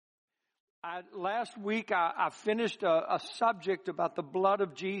Last week I finished a subject about the blood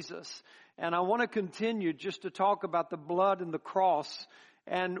of Jesus, and I want to continue just to talk about the blood and the cross.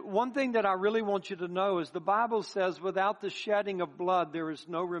 And one thing that I really want you to know is the Bible says without the shedding of blood there is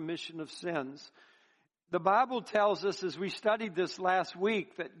no remission of sins. The Bible tells us, as we studied this last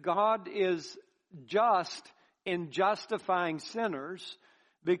week, that God is just in justifying sinners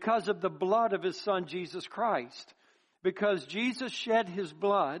because of the blood of His Son Jesus Christ. Because Jesus shed His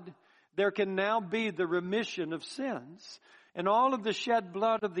blood, there can now be the remission of sins. And all of the shed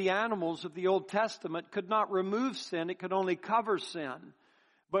blood of the animals of the Old Testament could not remove sin. It could only cover sin.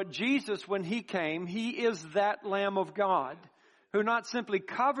 But Jesus, when He came, He is that Lamb of God who not simply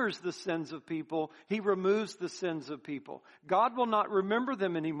covers the sins of people, He removes the sins of people. God will not remember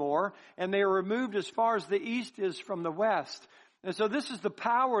them anymore, and they are removed as far as the east is from the west. And so this is the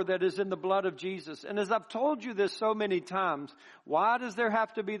power that is in the blood of Jesus. And as I've told you this so many times, why does there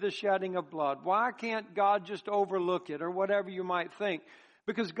have to be the shedding of blood? Why can't God just overlook it, or whatever you might think?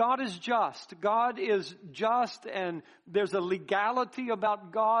 Because God is just. God is just, and there's a legality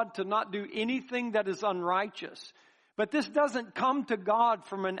about God to not do anything that is unrighteous. But this doesn't come to God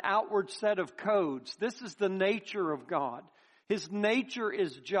from an outward set of codes. This is the nature of God. His nature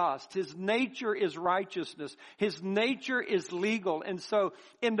is just. His nature is righteousness. His nature is legal. And so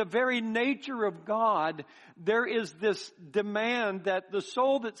in the very nature of God, there is this demand that the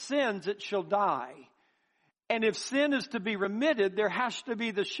soul that sins, it shall die. And if sin is to be remitted, there has to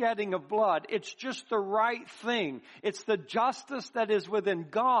be the shedding of blood. It's just the right thing. It's the justice that is within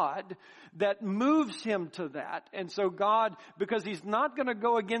God that moves Him to that. And so God, because He's not going to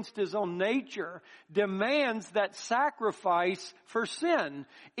go against His own nature, demands that sacrifice for sin.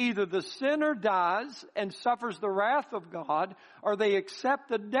 Either the sinner dies and suffers the wrath of God, or they accept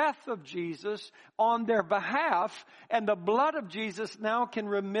the death of Jesus on their behalf, and the blood of Jesus now can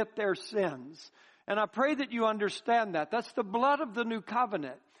remit their sins. And I pray that you understand that. That's the blood of the new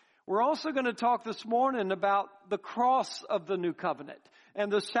covenant. We're also going to talk this morning about the cross of the new covenant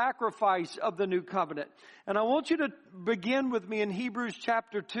and the sacrifice of the new covenant. And I want you to begin with me in Hebrews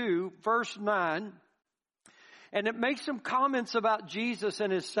chapter 2, verse 9. And it makes some comments about Jesus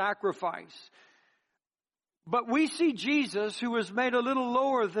and His sacrifice. But we see Jesus, who was made a little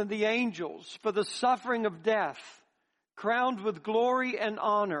lower than the angels for the suffering of death, crowned with glory and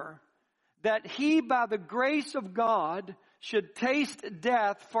honor, that He, by the grace of God, should taste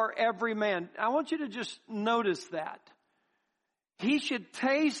death for every man. I want you to just notice that. He should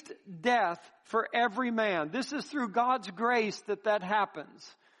taste death for every man. This is through God's grace that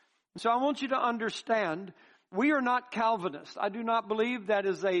happens. So I want you to understand, we are not Calvinists. I do not believe that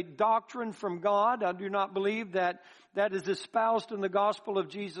is a doctrine from God. I do not believe that is espoused in the gospel of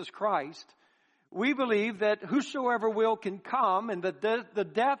Jesus Christ. We believe that whosoever will can come, and that the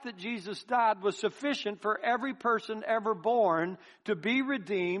death that Jesus died was sufficient for every person ever born to be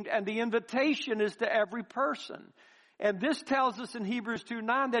redeemed, and the invitation is to every person. And this tells us in Hebrews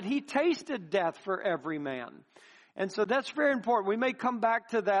 2:9 that He tasted death for every man. And so that's very important. We may come back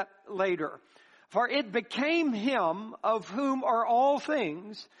to that later. For it became Him of whom are all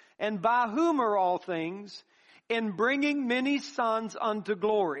things, and by whom are all things, in bringing many sons unto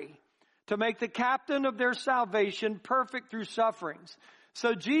glory, to make the captain of their salvation perfect through sufferings.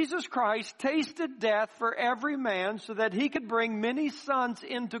 So Jesus Christ tasted death for every man so that He could bring many sons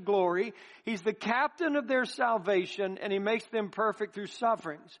into glory. He's the captain of their salvation, and He makes them perfect through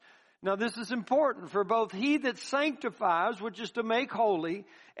sufferings. Now this is important, for both He that sanctifies, which is to make holy,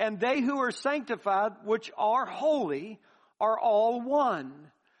 and they who are sanctified, which are holy, are all one.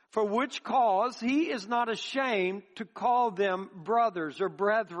 For which cause He is not ashamed to call them brothers or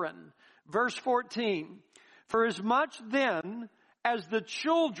brethren. Verse 14, for as much then as the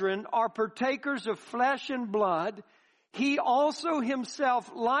children are partakers of flesh and blood, He also Himself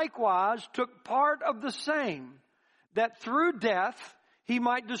likewise took part of the same, that through death He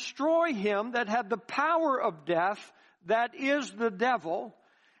might destroy him that had the power of death, that is the devil,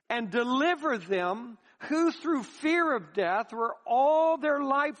 and deliver them who through fear of death were all their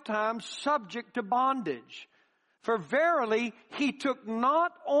lifetime subject to bondage. For verily He took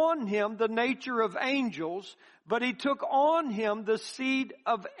not on Him the nature of angels, but He took on Him the seed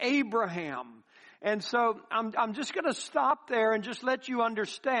of Abraham. And so I'm just going to stop there and just let you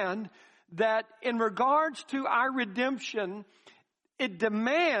understand that in regards to our redemption, it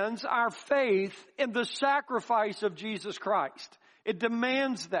demands our faith in the sacrifice of Jesus Christ. It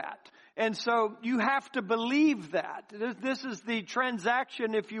demands that. And so you have to believe that. This is the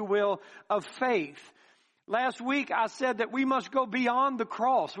transaction, if you will, of faith. Last week I said that we must go beyond the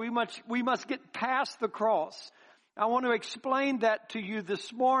cross. We must get past the cross. I want to explain that to you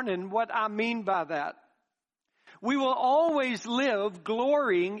this morning, what I mean by that. We will always live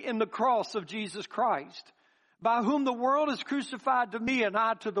glorying in the cross of Jesus Christ, by whom the world is crucified to me and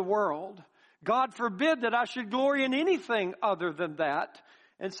I to the world. God forbid that I should glory in anything other than that.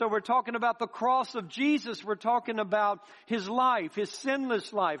 And so we're talking about the cross of Jesus. We're talking about his life, his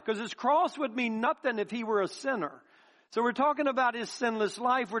sinless life, because his cross would mean nothing if he were a sinner. So we're talking about his sinless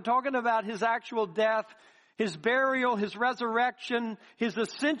life. We're talking about his actual death, his burial, his resurrection, his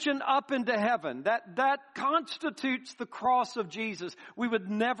ascension up into heaven. That constitutes the cross of Jesus. We would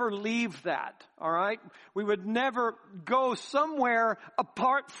never leave that, all right? We would never go somewhere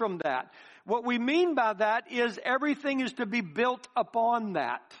apart from that. What we mean by that is everything is to be built upon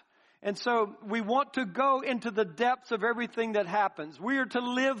that. And so we want to go into the depths of everything that happens. We are to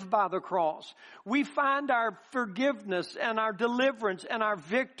live by the cross. We find our forgiveness and our deliverance and our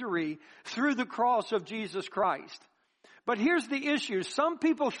victory through the cross of Jesus Christ. But here's the issue. Some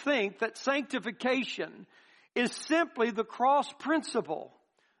people think that sanctification is simply the cross principle,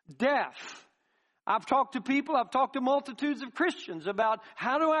 death. I've talked to multitudes of Christians about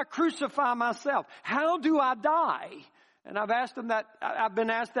how do I crucify myself? How do I die? And I've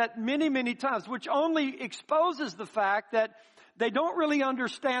been asked that many, many times, which only exposes the fact that they don't really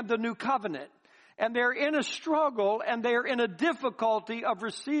understand the new covenant. And they're in a struggle and they're in a difficulty of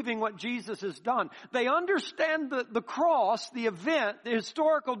receiving what Jesus has done. They understand the cross, the event, the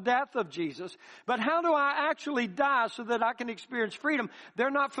historical death of Jesus. But how do I actually die so that I can experience freedom?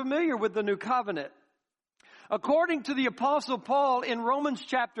 They're not familiar with the new covenant. According to the Apostle Paul in Romans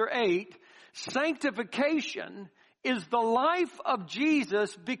chapter 8, sanctification is the life of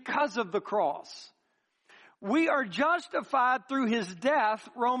Jesus because of the cross. We are justified through his death,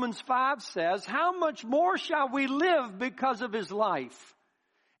 Romans 5 says. How much more shall we live because of his life?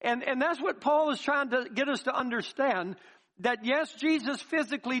 And that's what Paul is trying to get us to understand, that yes, Jesus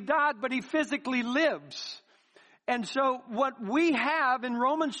physically died, but he physically lives. And so what we have in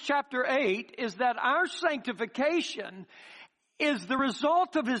Romans chapter 8 is that our sanctification is the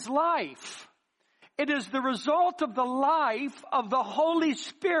result of his life. It is the result of the life of the Holy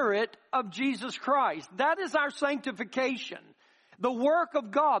Spirit of Jesus Christ. That is our sanctification. The work of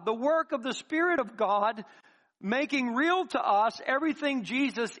God, the work of the Spirit of God, making real to us everything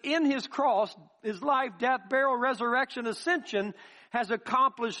Jesus in his cross, his life, death, burial, resurrection, ascension, has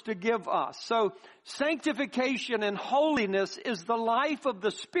accomplished to give us. So sanctification and holiness is the life of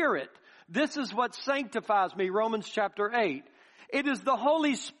the Spirit. This is what sanctifies me, Romans chapter 8. It is the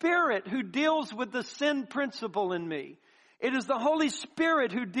Holy Spirit who deals with the sin principle in me. It is the Holy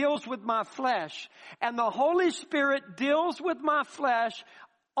Spirit who deals with my flesh. And the Holy Spirit deals with my flesh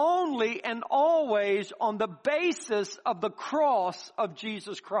only and always on the basis of the cross of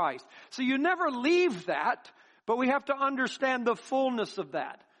Jesus Christ. So you never leave that, but we have to understand the fullness of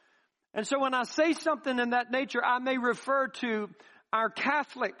that. And so when I say something in that nature, I may refer to our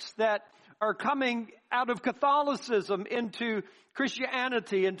Catholics that are coming out of Catholicism into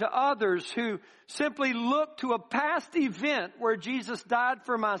Christianity, and to others who simply look to a past event where Jesus died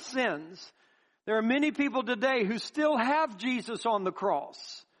for my sins. There are many people today who still have Jesus on the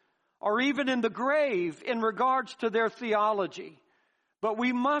cross, or even in the grave in regards to their theology. But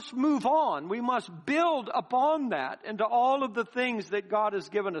we must move on. We must build upon that into all of the things that God has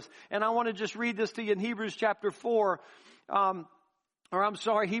given us. And I want to just read this to you in Hebrews chapter 5.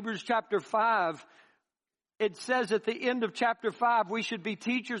 It says at the end of chapter 5, we should be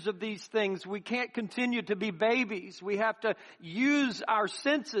teachers of these things. We can't continue to be babies. We have to use our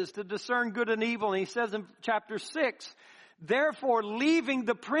senses to discern good and evil. And he says in chapter 6, therefore, leaving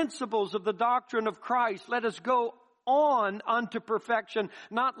the principles of the doctrine of Christ, let us go on unto perfection,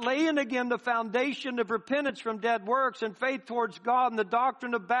 not laying again the foundation of repentance from dead works and faith towards God and the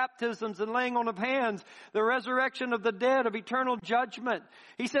doctrine of baptisms and laying on of hands, the resurrection of the dead, of eternal judgment.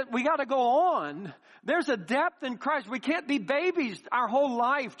 He said, we got to go on. There's a depth in Christ. We can't be babies our whole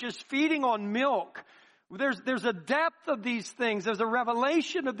life just feeding on milk. There's a depth of these things. There's a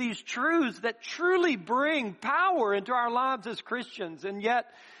revelation of these truths that truly bring power into our lives as Christians. And yet,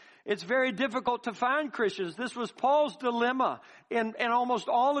 it's very difficult to find Christians. This was Paul's dilemma in almost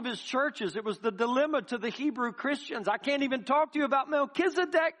all of his churches. It was the dilemma to the Hebrew Christians. I can't even talk to you about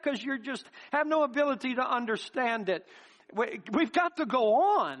Melchizedek because you just have no ability to understand it. We've got to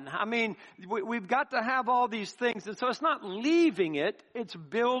go on. I mean, we've got to have all these things. And so it's not leaving it. It's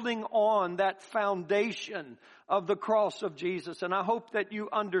building on that foundation of the cross of Jesus. And I hope that you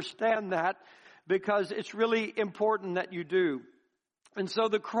understand that, because it's really important that you do. And so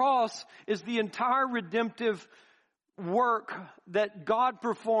the cross is the entire redemptive work that God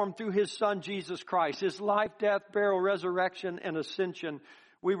performed through His Son, Jesus Christ, His life, death, burial, resurrection, and ascension.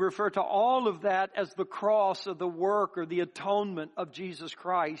 We refer to all of that as the cross or the work or the atonement of Jesus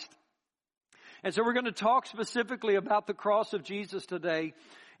Christ. And so we're going to talk specifically about the cross of Jesus today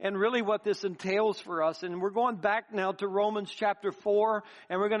and really what this entails for us. And we're going back now to Romans chapter 4,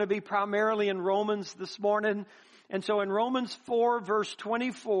 and we're going to be primarily in Romans this morning. And so in Romans 4 verse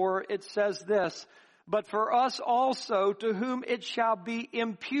 24, it says this, "But for us also to whom it shall be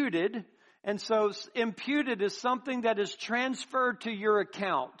imputed," and so imputed is something that is transferred to your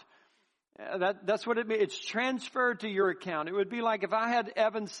account. That's what it means. It's transferred to your account. It would be like if I had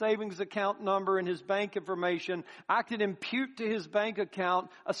Evan's savings account number and his bank information, I could impute to his bank account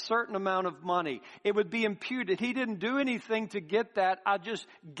a certain amount of money. It would be imputed. He didn't do anything to get that. I just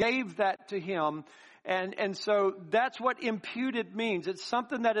gave that to him. And so that's what imputed means. It's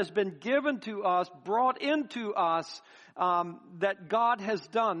something that has been given to us, brought into us, that God has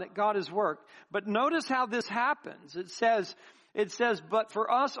done, that God has worked. But notice how this happens. It says, "But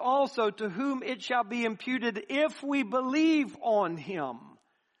for us also to whom it shall be imputed if we believe on Him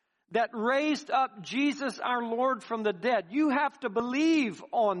that raised up Jesus our Lord from the dead." You have to believe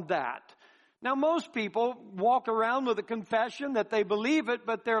on that. Now most people walk around with a confession that they believe it,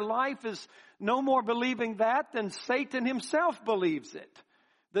 but their life is no more believing that than Satan himself believes it.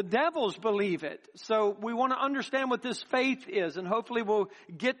 The devils believe it. So we want to understand what this faith is, and hopefully we'll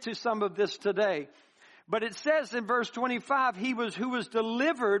get to some of this today. But it says in verse 25, "He was who was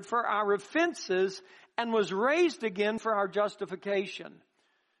delivered for our offenses and was raised again for our justification."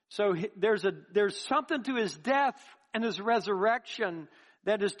 So there's something to His death and His resurrection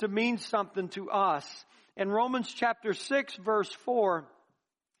that is to mean something to us. In Romans chapter 6 verse 4,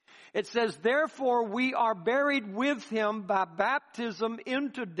 it says, "Therefore we are buried with Him by baptism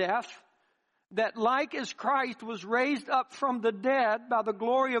into death, that like as Christ was raised up from the dead by the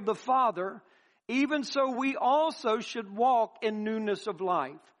glory of the Father, even so we also should walk in newness of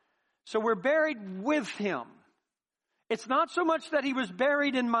life." So we're buried with Him. It's not so much that He was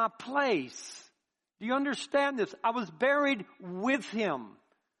buried in my place. Do you understand this? I was buried with Him.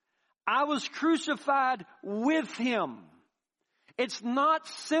 I was crucified with Him. It's not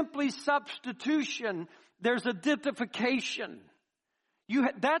simply substitution. There's identification.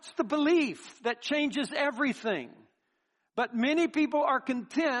 That's the belief that changes everything. But many people are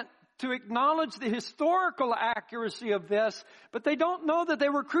content to acknowledge the historical accuracy of this, but they don't know that they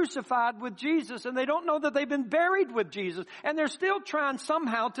were crucified with Jesus, and they don't know that they've been buried with Jesus, and they're still trying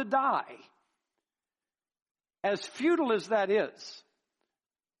somehow to die. As futile as that is.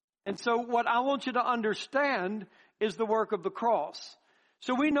 And so what I want you to understand is the work of the cross.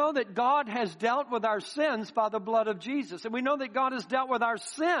 So we know that God has dealt with our sins by the blood of Jesus. And we know that God has dealt with our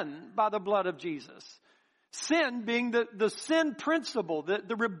sin by the blood of Jesus. Sin being the sin principle,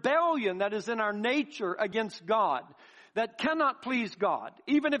 the rebellion that is in our nature against God, that cannot please God.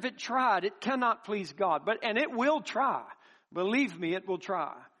 Even if it tried, it cannot please God. And it will try. Believe me, it will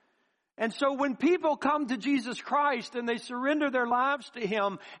try. And so when people come to Jesus Christ and they surrender their lives to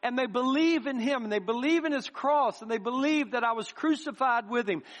Him and they believe in Him and they believe in His cross and they believe that I was crucified with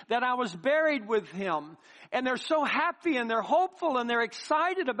Him, that I was buried with Him, and they're so happy and they're hopeful and they're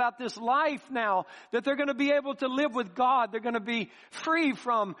excited about this life now that they're going to be able to live with God. They're going to be free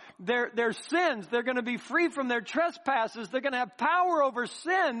from their sins. They're going to be free from their trespasses. They're going to have power over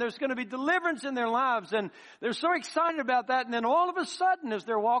sin. There's going to be deliverance in their lives. And they're so excited about that. And then all of a sudden, as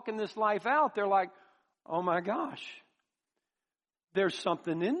they're walking this life out, they're like, oh my gosh, there's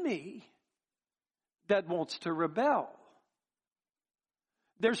something in me that wants to rebel.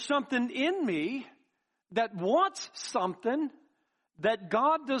 There's something in me that wants something that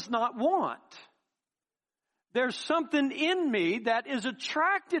God does not want. There's something in me that is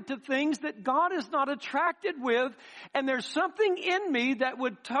attracted to things that God is not attracted with. And there's something in me that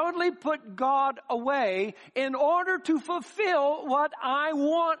would totally put God away in order to fulfill what I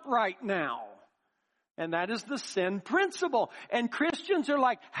want right now. And that is the sin principle. And Christians are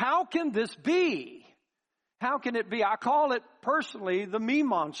like, how can this be? How can it be? I call it personally the me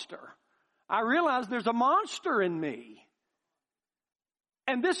monster. I realize there's a monster in me.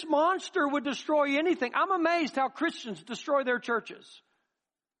 And this monster would destroy anything. I'm amazed how Christians destroy their churches.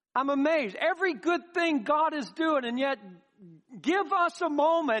 I'm amazed. Every good thing God is doing, and yet give us a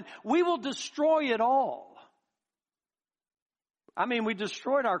moment, we will destroy it all. I mean, we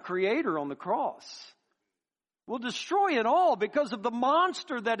destroyed our Creator on the cross. We'll destroy it all because of the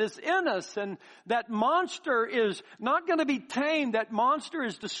monster that is in us. And that monster is not going to be tamed. That monster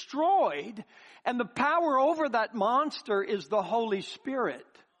is destroyed. And the power over that monster is the Holy Spirit.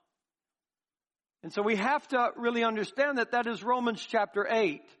 And so we have to really understand that that is Romans chapter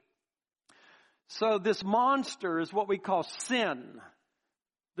 8. So this monster is what we call sin.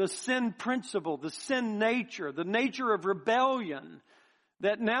 The sin principle, the sin nature, the nature of rebellion.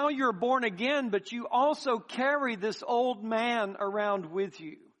 That now you're born again, but you also carry this old man around with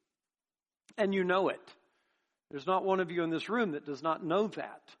you. And you know it. There's not one of you in this room that does not know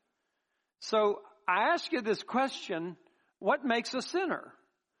that. So I ask you this question, what makes a sinner?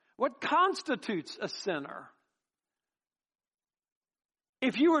 What constitutes a sinner?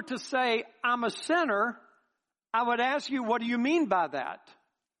 If you were to say, I'm a sinner, I would ask you, what do you mean by that?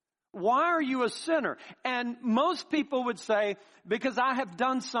 Why are you a sinner? And most people would say, because I have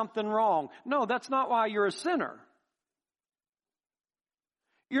done something wrong. No, that's not why you're a sinner.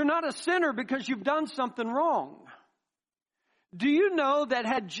 You're not a sinner because you've done something wrong. Do you know that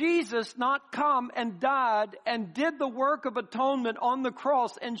had Jesus not come and died and did the work of atonement on the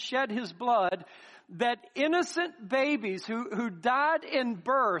cross and shed his blood, that innocent babies who died in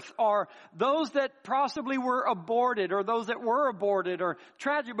birth, or those that possibly were aborted, or those that were aborted or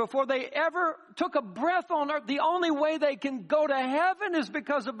tragic before they ever took a breath on earth, the only way they can go to heaven is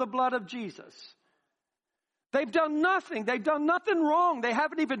because of the blood of Jesus. They've done nothing. They've done nothing wrong. They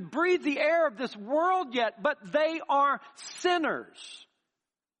haven't even breathed the air of this world yet, but they are sinners.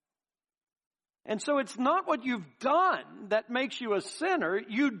 And so it's not what you've done that makes you a sinner.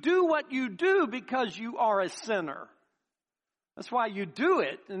 You do what you do because you are a sinner. That's why you do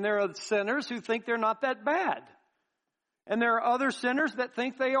it. And there are sinners who think they're not that bad. And there are other sinners that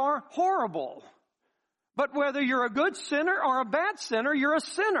think they are horrible. But whether you're a good sinner or a bad sinner, you're a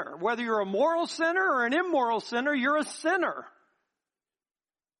sinner. Whether you're a moral sinner or an immoral sinner, you're a sinner.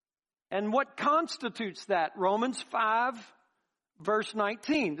 And what constitutes that? Romans 5, verse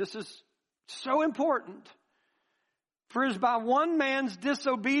 19. This is so important. For as by one man's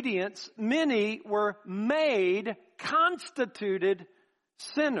disobedience, many were made, constituted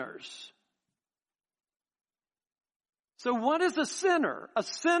sinners. So what is a sinner? A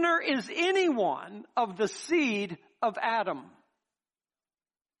sinner is anyone of the seed of Adam.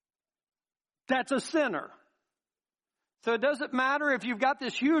 That's a sinner. So it doesn't matter if you've got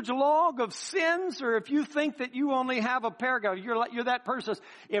this huge log of sins or if you think that you only have a paragraph. You're that person.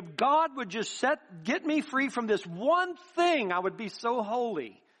 If God would just get me free from this one thing, I would be so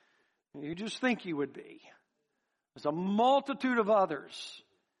holy. You just think you would be. There's a multitude of others.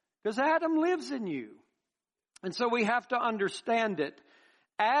 Because Adam lives in you. And so we have to understand it.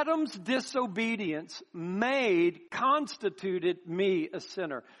 Adam's disobedience constituted me a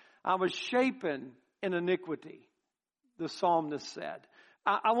sinner. I was shapen in iniquity, the psalmist said.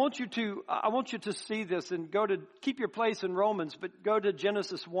 I want you to see this and keep your place in Romans, but go to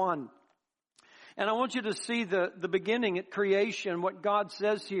Genesis 1. And I want you to see the beginning at creation, what God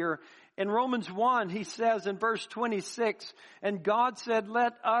says here. In Romans 1, he says in verse 26, and God said,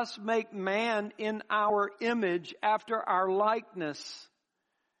 let us make man in our image after our likeness.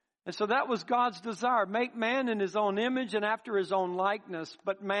 And so that was God's desire. Make man in his own image and after his own likeness.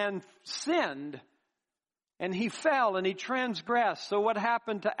 But man sinned and he fell and he transgressed. So what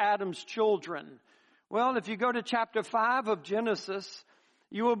happened to Adam's children? Well, if you go to chapter 5 of Genesis,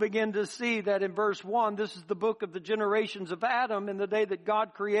 you will begin to see that in verse 1, this is the book of the generations of Adam. In the day that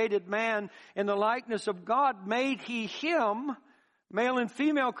God created man in the likeness of God, made he him. Male and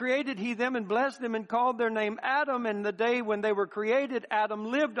female created he them and blessed them and called their name Adam. And the day when they were created, Adam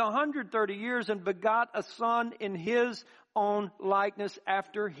lived 130 years and begot a son in his own likeness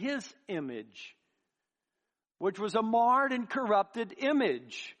after his image, which was a marred and corrupted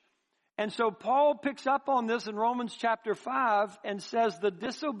image. And so Paul picks up on this in Romans chapter 5 and says the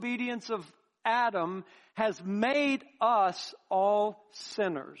disobedience of Adam has made us all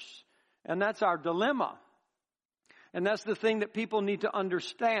sinners. And that's our dilemma. And that's the thing that people need to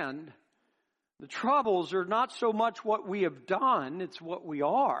understand. The troubles are not so much what we have done, it's what we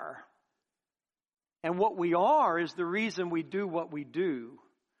are. And what we are is the reason we do what we do.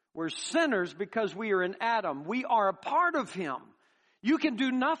 We're sinners because we are in Adam. We are a part of him. You can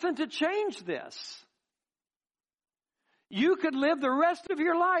do nothing to change this. You could live the rest of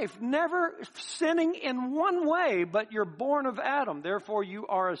your life never sinning in one way, but you're born of Adam. Therefore, you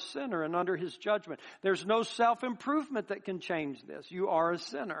are a sinner and under his judgment. There's no self-improvement that can change this. You are a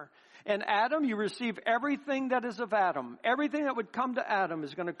sinner. And Adam, you receive everything that is of Adam. Everything that would come to Adam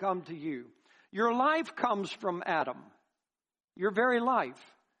is going to come to you. Your life comes from Adam. Your very life.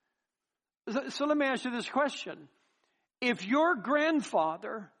 So let me ask you this question. If your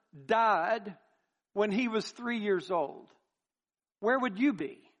grandfather died when he was 3 years old, where would you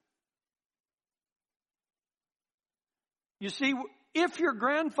be? You see, if your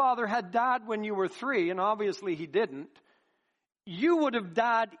grandfather had died when you were 3, and obviously he didn't, you would have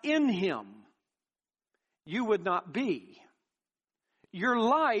died in him. You would not be. Your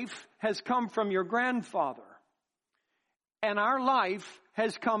life has come from your grandfather. And our life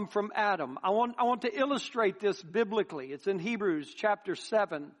has come from Adam. I want to illustrate this biblically. It's in Hebrews chapter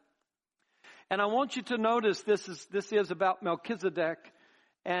 7. And I want you to notice this is about Melchizedek,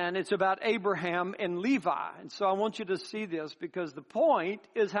 and it's about Abraham and Levi. And so I want you to see this, because the point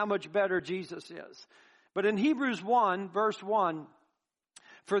is how much better Jesus is. But in Hebrews 1, verse 1,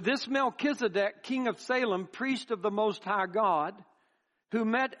 for this Melchizedek, king of Salem, priest of the Most High God, who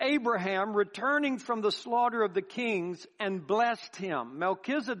met Abraham returning from the slaughter of the kings and blessed him.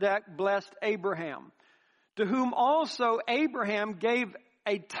 Melchizedek blessed Abraham, to whom also Abraham gave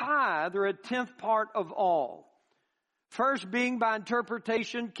a tithe, or a 10th part of all. First being by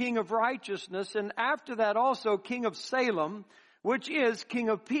interpretation king of righteousness, and after that also king of Salem, which is king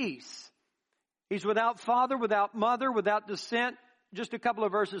of peace. He's without father, without mother, without descent. Just a couple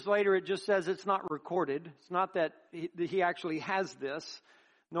of verses later, it just says it's not recorded. It's not that he actually has this,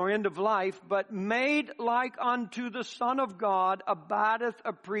 nor end of life, but made like unto the Son of God, abideth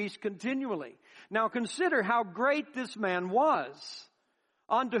a priest continually. Now consider how great this man was,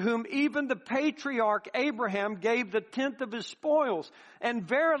 unto whom even the patriarch Abraham gave the 10th of his spoils. And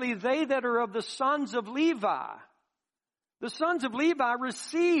verily they that are of the sons of Levi, the sons of Levi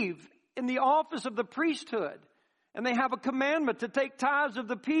receive in the office of the priesthood. And they have a commandment to take tithes of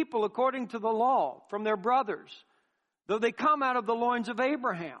the people according to the law from their brothers, though they come out of the loins of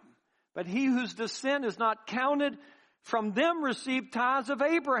Abraham. But he whose descent is not counted from them received tithes of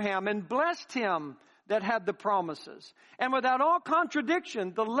Abraham, and blessed him that had the promises. And without all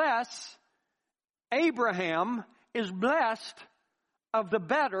contradiction, the less Abraham is blessed of the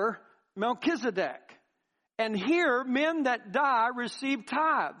better Melchizedek. And here men that die receive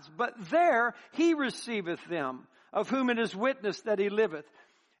tithes, but there he receiveth them, of whom it is witnessed that he liveth.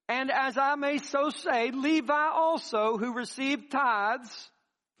 And as I may so say, Levi also, who received tithes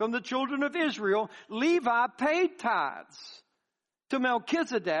from the children of Israel, Levi paid tithes to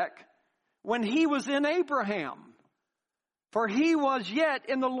Melchizedek when he was in Abraham. For he was yet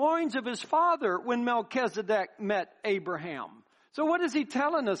in the loins of his father when Melchizedek met Abraham. So what is he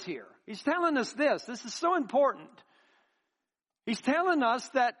telling us here? He's telling us this. This is so important. He's telling us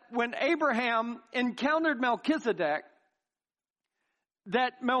that when Abraham encountered Melchizedek,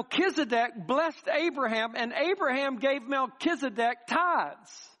 that Melchizedek blessed Abraham, and Abraham gave Melchizedek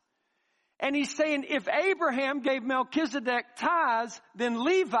tithes. And he's saying if Abraham gave Melchizedek tithes, then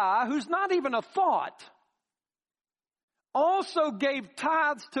Levi, who's not even a thought, also gave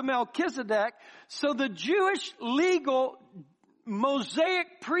tithes to Melchizedek. So the Jewish legal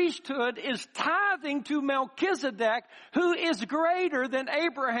Mosaic priesthood is tithing to Melchizedek, who is greater than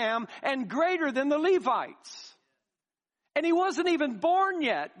Abraham and greater than the Levites. And he wasn't even born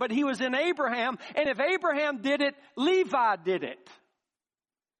yet, but he was in Abraham. And if Abraham did it, Levi did it.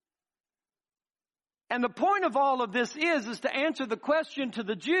 And the point of all of this is to answer the question to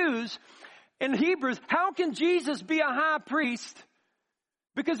the Jews in Hebrews, how can Jesus be a high priest?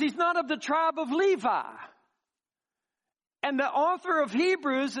 Because he's not of the tribe of Levi. And the author of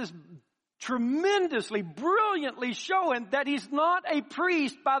Hebrews is tremendously, brilliantly showing that he's not a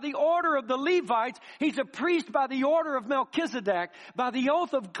priest by the order of the Levites. He's a priest by the order of Melchizedek. By the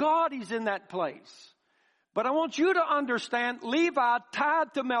oath of God, he's in that place. But I want you to understand, Levi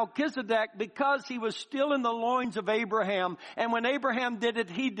tied to Melchizedek because he was still in the loins of Abraham. And when Abraham did it,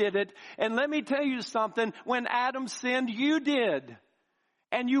 he did it. And let me tell you something, when Adam sinned, you did.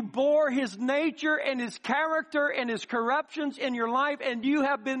 And you bore his nature and his character and his corruptions in your life, and you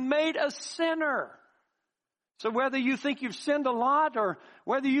have been made a sinner. So whether you think you've sinned a lot or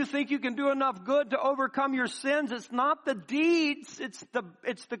whether you think you can do enough good to overcome your sins, it's not the deeds, it's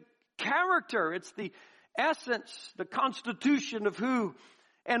the character, it's the essence, the constitution of who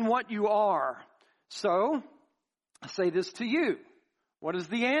and what you are. So, I say this to you. What is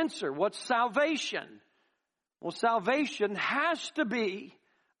the answer? What's salvation? Well, salvation has to be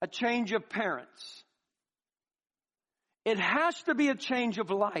a change of parents. It has to be a change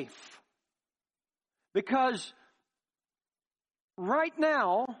of life. Because right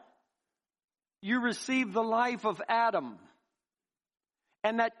now, you receive the life of Adam.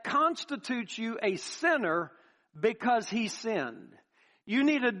 And that constitutes you a sinner because he sinned. You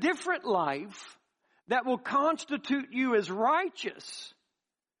need a different life that will constitute you as righteous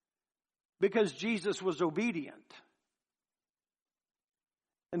because Jesus was obedient.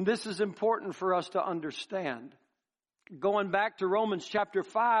 And this is important for us to understand. Going back to Romans chapter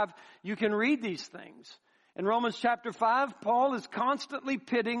 5, you can read these things. In Romans chapter 5, Paul is constantly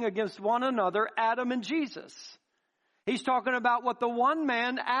pitting against one another Adam and Jesus. He's talking about what the one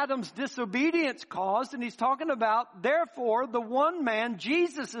man, Adam's disobedience caused, and he's talking about, therefore, the one man,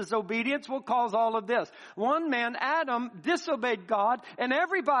 Jesus' obedience will cause all of this. One man, Adam, disobeyed God, and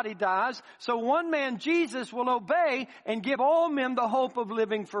everybody dies, so one man, Jesus, will obey and give all men the hope of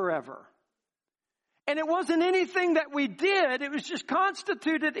living forever. And it wasn't anything that we did. It was just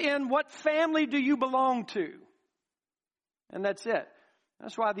constituted in what family do you belong to. And that's it.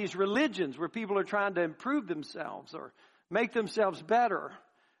 That's why these religions where people are trying to improve themselves or make themselves better.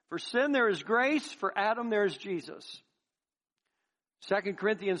 For sin there is grace. For Adam there is Jesus. 2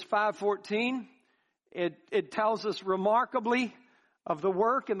 Corinthians 5:14, it tells us remarkably of the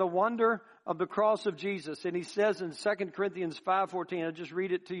work and the wonder of the cross of Jesus. And he says in 2 Corinthians 5:14, I'll just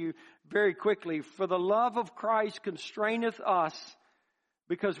read it to you very quickly. For the love of Christ constraineth us,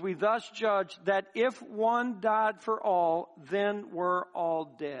 because we thus judge that if one died for all, then we're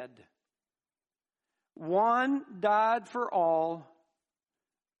all dead. One died for all,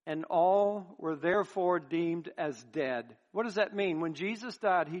 and all were therefore deemed as dead. What does that mean? When Jesus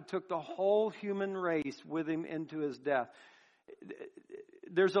died, he took the whole human race with him into his death.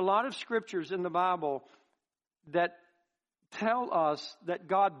 There's a lot of scriptures in the Bible that tell us that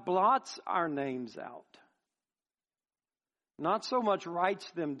God blots our names out. Not so much writes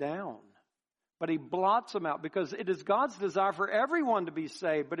them down, but he blots them out because it is God's desire for everyone to be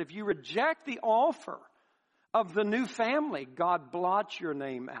saved. But if you reject the offer of the new family, God blots your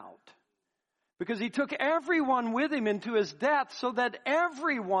name out. Because he took everyone with him into his death so that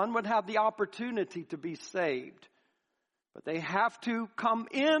everyone would have the opportunity to be saved. But they have to come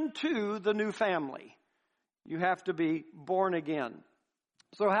into the new family. You have to be born again.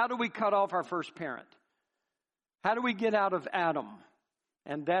 So how do we cut off our first parent? How do we get out of Adam?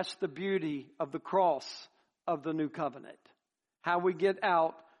 And that's the beauty of the cross of the new covenant. How we get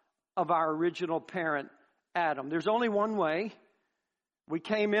out of our original parent, Adam. There's only one way. We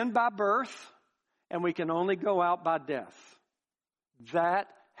came in by birth, and we can only go out by death. That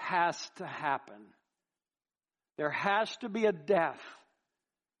has to happen. There has to be a death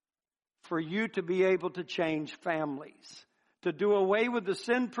for you to be able to change families. To do away with the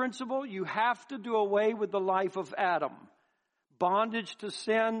sin principle, you have to do away with the life of Adam. Bondage to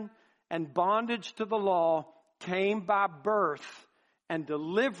sin and bondage to the law came by birth, and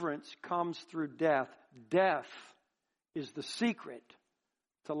deliverance comes through death. Death is the secret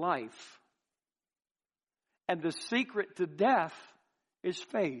to life. And the secret to death is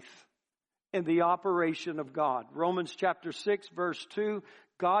faith in the operation of God. Romans chapter 6, verse 2,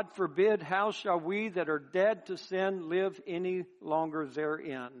 God forbid, how shall we that are dead to sin live any longer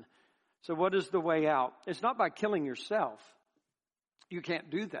therein? So what is the way out? It's not by killing yourself. You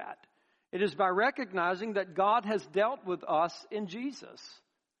can't do that. It is by recognizing that God has dealt with us in Jesus.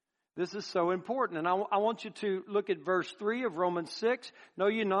 This is so important. And I want you to look at verse 3 of Romans 6. Know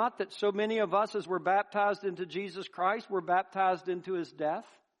ye not that so many of us as were baptized into Jesus Christ were baptized into his death?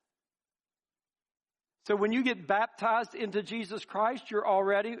 So when you get baptized into Jesus Christ, you're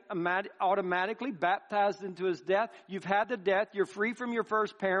already automatically baptized into his death. You've had the death. You're free from your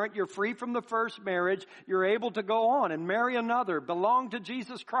first parent. You're free from the first marriage. You're able to go on and marry another. Belong to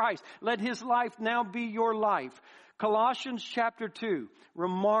Jesus Christ. Let his life now be your life. Colossians chapter 2,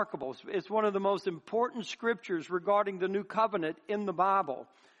 remarkable. It's one of the most important scriptures regarding the new covenant in the Bible.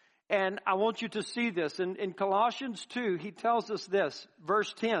 And I want you to see this. In Colossians 2, he tells us this,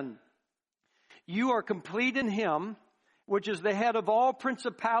 verse 10. You are complete in him, which is the head of all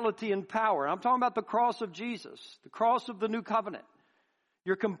principality and power. I'm talking about the cross of Jesus, the cross of the new covenant.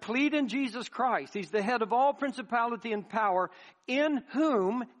 You're complete in Jesus Christ. He's the head of all principality and power, in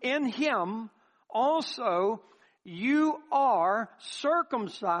whom, in him, also you are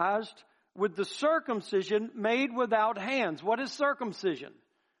circumcised with the circumcision made without hands. What is circumcision?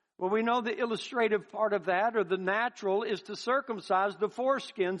 Well, we know the illustrative part of that, or the natural, is to circumcise the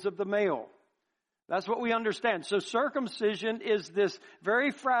foreskins of the male. That's what we understand. So circumcision is this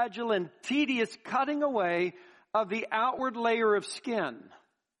very fragile and tedious cutting away of the outward layer of skin.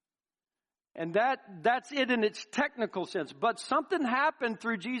 And that's it in its technical sense. But something happened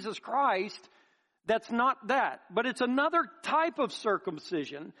through Jesus Christ that's not that. But it's another type of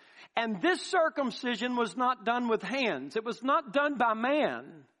circumcision. And this circumcision was not done with hands. It was not done by man.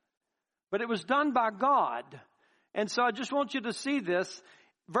 But it was done by God. And so I just want you to see this.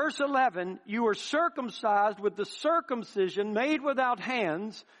 Verse 11, you are circumcised with the circumcision made without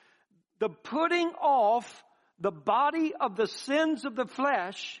hands, the putting off the body of the sins of the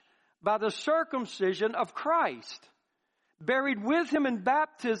flesh by the circumcision of Christ. buried with him in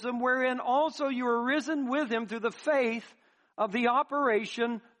baptism, wherein also you are risen with him through the faith of the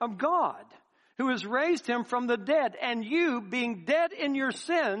operation of God, who has raised him from the dead. And you, being dead in your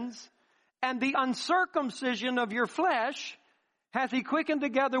sins and the uncircumcision of your flesh, hath he quickened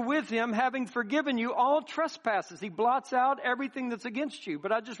together with him, having forgiven you all trespasses. He blots out everything that's against you.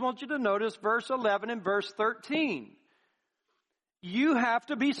 But I just want you to notice verse 11 and verse 13. You have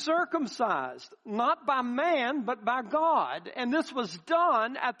to be circumcised, not by man, but by God. And this was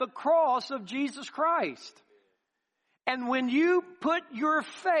done at the cross of Jesus Christ. And when you put your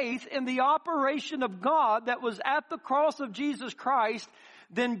faith in the operation of God that was at the cross of Jesus Christ,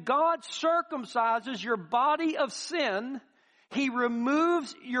 then God circumcises your body of sin. He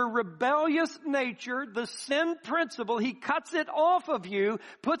removes your rebellious nature, the sin principle. He cuts it off of you,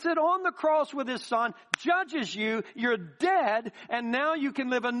 puts it on the cross with his son, judges you. You're dead, and now you can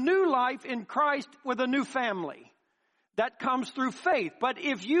live a new life in Christ with a new family. That comes through faith. But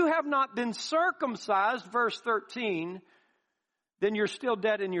if you have not been circumcised, verse 13, then you're still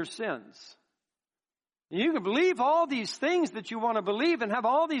dead in your sins. You can believe all these things that you want to believe and have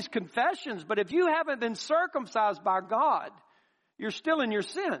all these confessions, but if you haven't been circumcised by God, you're still in your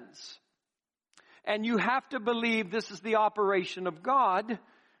sins. And you have to believe this is the operation of God,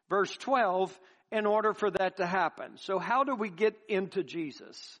 verse 12, in order for that to happen. So how do we get into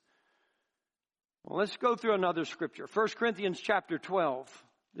Jesus? Well, let's go through another scripture. 1 Corinthians chapter 12.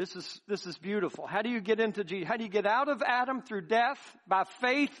 This is beautiful. How do you get into Jesus? How do you get out of Adam through death by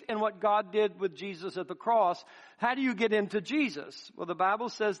faith in what God did with Jesus at the cross? How do you get into Jesus? Well, the Bible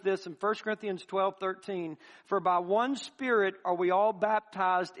says this in 1 Corinthians 12:13. For by one Spirit are we all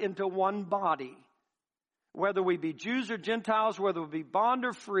baptized into one body, whether we be Jews or Gentiles, whether we be bond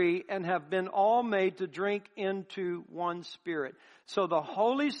or free, and have been all made to drink into one Spirit. So the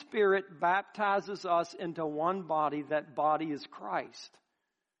Holy Spirit baptizes us into one body. That body is Christ.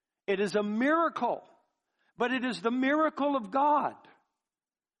 It is a miracle, but it is the miracle of God.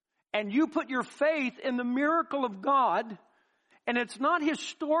 And you put your faith in the miracle of God, and it's not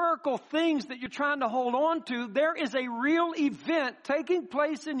historical things that you're trying to hold on to. There is a real event taking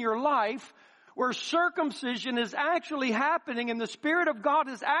place in your life where circumcision is actually happening and the Spirit of God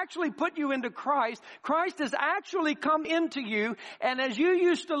has actually put you into Christ. Christ has actually come into you. And as you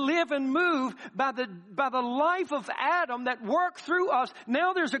used to live and move by the life of Adam that worked through us,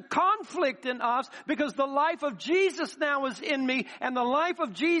 now there's a conflict in us because the life of Jesus now is in me and the life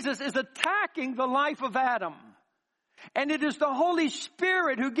of Jesus is attacking the life of Adam. And it is the Holy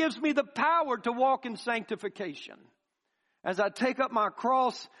Spirit who gives me the power to walk in sanctification. As I take up my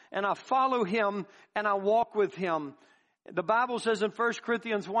cross and I follow him and I walk with him. The Bible says in 1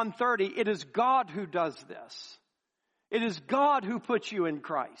 Corinthians 1:30, it is God who does this. It is God who puts you in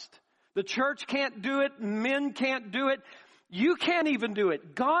Christ. The church can't do it. Men can't do it. You can't even do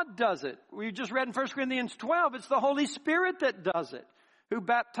it. God does it. We just read in 1 Corinthians 12, it's the Holy Spirit that does it, who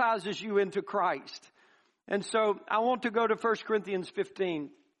baptizes you into Christ. And so I want to go to 1 Corinthians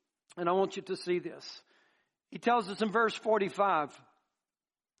 15, and I want you to see this. He tells us in verse 45,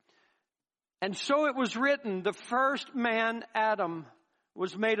 and so it was written, the first man, Adam,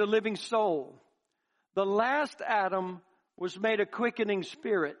 was made a living soul. The last Adam was made a quickening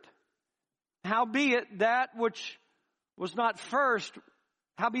spirit. Howbeit that was not first,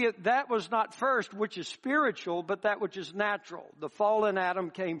 which is spiritual, but that which is natural. The fallen Adam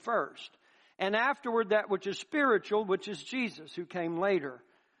came first. And afterward that which is spiritual, which is Jesus, who came later.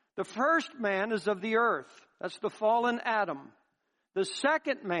 The first man is of the earth. That's the fallen Adam. The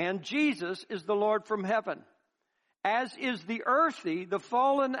second man, Jesus, is the Lord from heaven. As is the earthy, the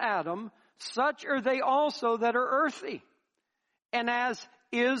fallen Adam, such are they also that are earthy. And as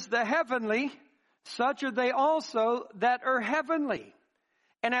is the heavenly, such are they also that are heavenly.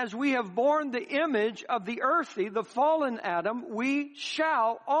 And as we have borne the image of the earthy, the fallen Adam, we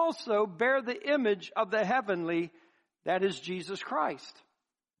shall also bear the image of the heavenly, that is Jesus Christ.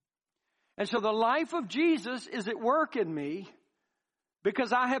 And so the life of Jesus is at work in me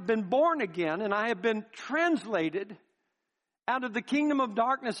because I have been born again and I have been translated out of the kingdom of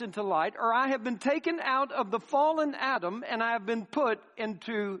darkness into light, or I have been taken out of the fallen Adam and I have been put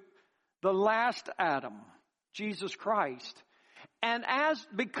into the last Adam, Jesus Christ. And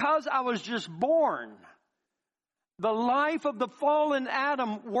because I was just born, the life of the fallen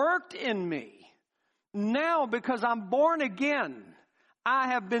Adam worked in me. Now, because I'm born again, I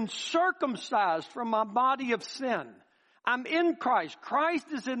have been circumcised from my body of sin. I'm in Christ. Christ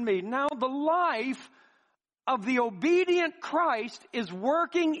is in me. Now the life of the obedient Christ is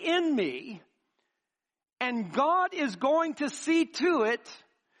working in me. And God is going to see to it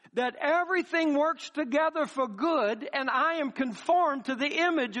that everything works together for good, and I am conformed to the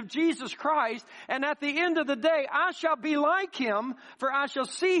image of Jesus Christ, and at the end of the day, I shall be like Him, for I shall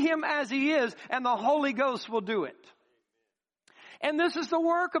see Him as He is, and the Holy Ghost will do it. And this is the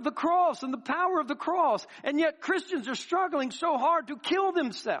work of the cross and the power of the cross. And yet Christians are struggling so hard to kill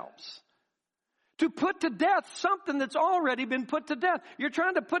themselves. To put to death something that's already been put to death. You're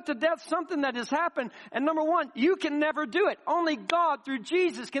trying to put to death something that has happened. And number one, you can never do it. Only God through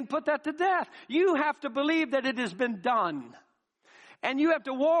Jesus can put that to death. You have to believe that it has been done. And you have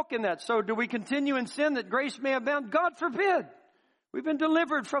to walk in that. So do we continue in sin that grace may abound? God forbid. We've been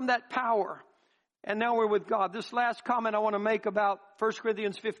delivered from that power. And now we're with God. This last comment I want to make about 1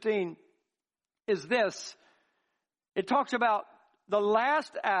 Corinthians 15 is this. It talks about the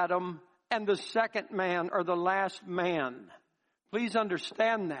last Adam and the second man, or the last man. Please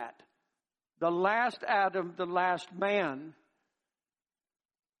understand that. The last Adam, the last man.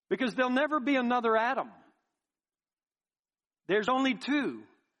 Because there'll never be another Adam. There's only two.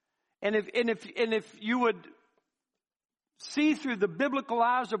 And if you would see through the biblical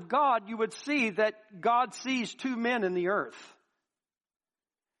eyes of God, you would see that God sees two men in the earth.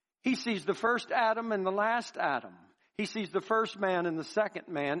 He sees the first Adam and the last Adam. He sees the first man and the second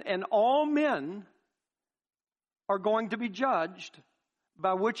man. And all men are going to be judged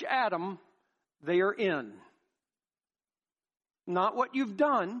by which Adam they are in. Not what you've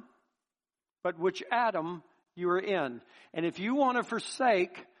done, but which Adam you are in. And if you want to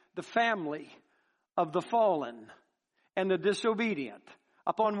forsake the family of the fallen and the disobedient,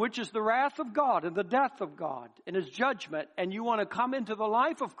 upon which is the wrath of God and the death of God and His judgment, and you want to come into the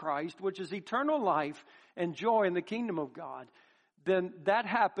life of Christ, which is eternal life and joy in the kingdom of God, then that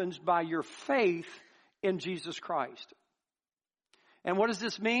happens by your faith in Jesus Christ. And what does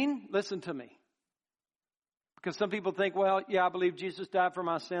this mean? Listen to me. Because some people think, well, yeah, I believe Jesus died for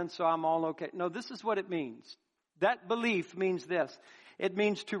my sins, so I'm all okay. No, this is what it means. That belief means this. It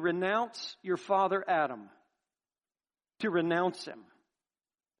means to renounce your father Adam. To renounce him.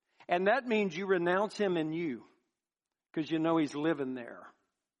 And that means you renounce him in you. Because you know he's living there.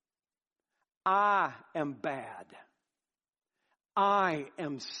 I am bad. I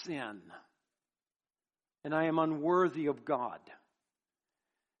am sin. And I am unworthy of God.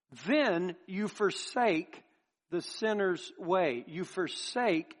 Then you forsake the sinner's way. You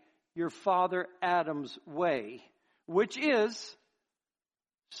forsake your father Adam's way, which is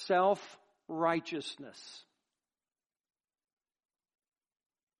self-righteousness.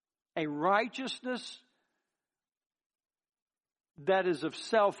 A righteousness that is of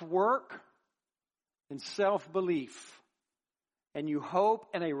self-work and self-belief. And you hope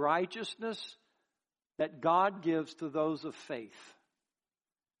in a righteousness that God gives to those of faith.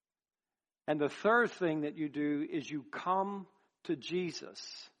 And the third thing that you do is you come to Jesus.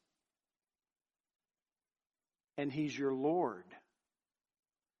 And He's your Lord.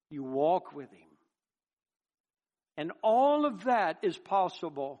 You walk with Him. And all of that is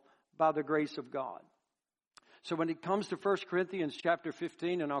possible by the grace of God. So when it comes to 1 Corinthians chapter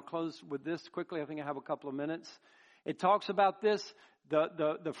 15, and I'll close with this quickly, I think I have a couple of minutes. It talks about this,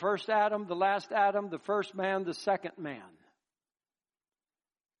 the first Adam, the last Adam, the first man, the second man.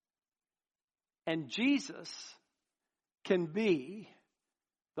 And Jesus can be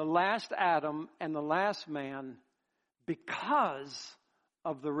the last Adam and the last man because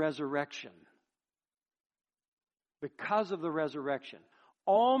of the resurrection. Because of the resurrection.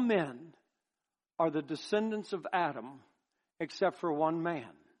 All men are the descendants of Adam except for one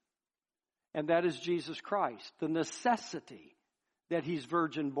man. And that is Jesus Christ. The necessity that He's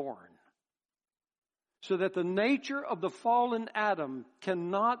virgin born. So that the nature of the fallen Adam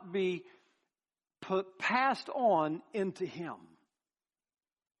cannot be passed on into him.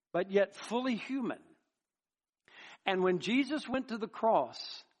 But yet fully human. And when Jesus went to the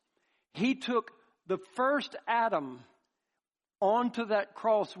cross, He took the first Adam onto that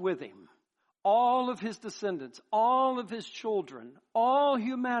cross with Him. All of his descendants, all of his children, all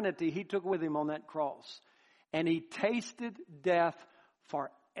humanity He took with Him on that cross. And He tasted death for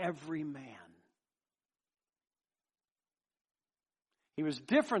every man. He was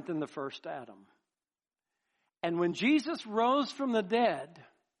different than the first Adam. And when Jesus rose from the dead,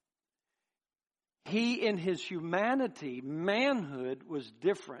 He in His humanity, manhood, was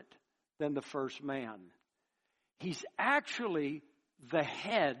different than the first man. He's actually the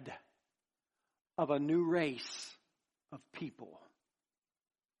head of a new race of people.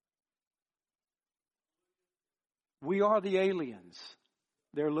 We are the aliens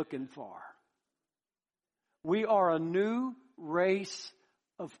they're looking for. We are a new race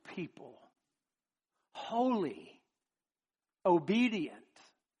of people. Holy, obedient,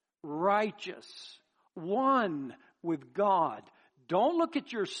 righteous, one with God. Don't look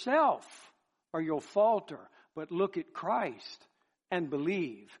at yourself or you'll falter, but look at Christ and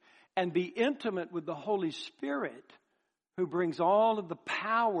believe and be intimate with the Holy Spirit who brings all of the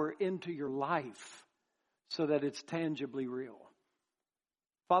power into your life so that it's tangibly real.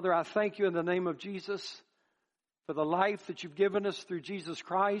 Father, I thank you in the name of Jesus for the life that you've given us through Jesus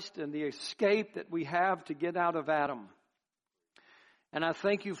Christ and the escape that we have to get out of Adam. And I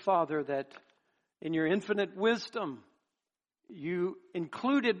thank you, Father, that in your infinite wisdom, you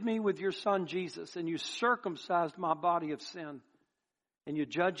included me with your Son, Jesus, and you circumcised my body of sin, and you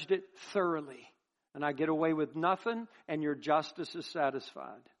judged it thoroughly. And I get away with nothing, and your justice is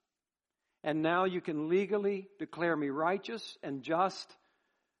satisfied. And now you can legally declare me righteous and just,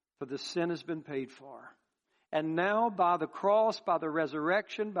 for the sin has been paid for. And now by the cross, by the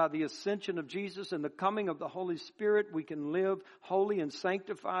resurrection, by the ascension of Jesus and the coming of the Holy Spirit, we can live holy and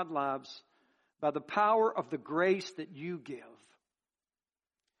sanctified lives by the power of the grace that you give.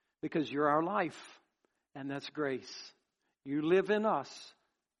 Because you're our life, and that's grace. You live in us,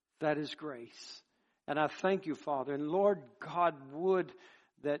 that is grace. And I thank you, Father. And Lord God, would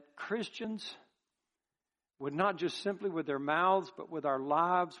that Christians would not just simply with their mouths, but with our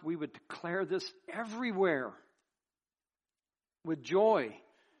lives, we would declare this everywhere with joy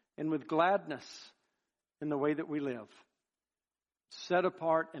and with gladness in the way that we live. Set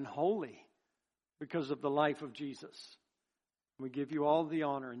apart and holy because of the life of Jesus. We give you all the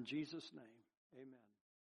honor in Jesus' name. Amen.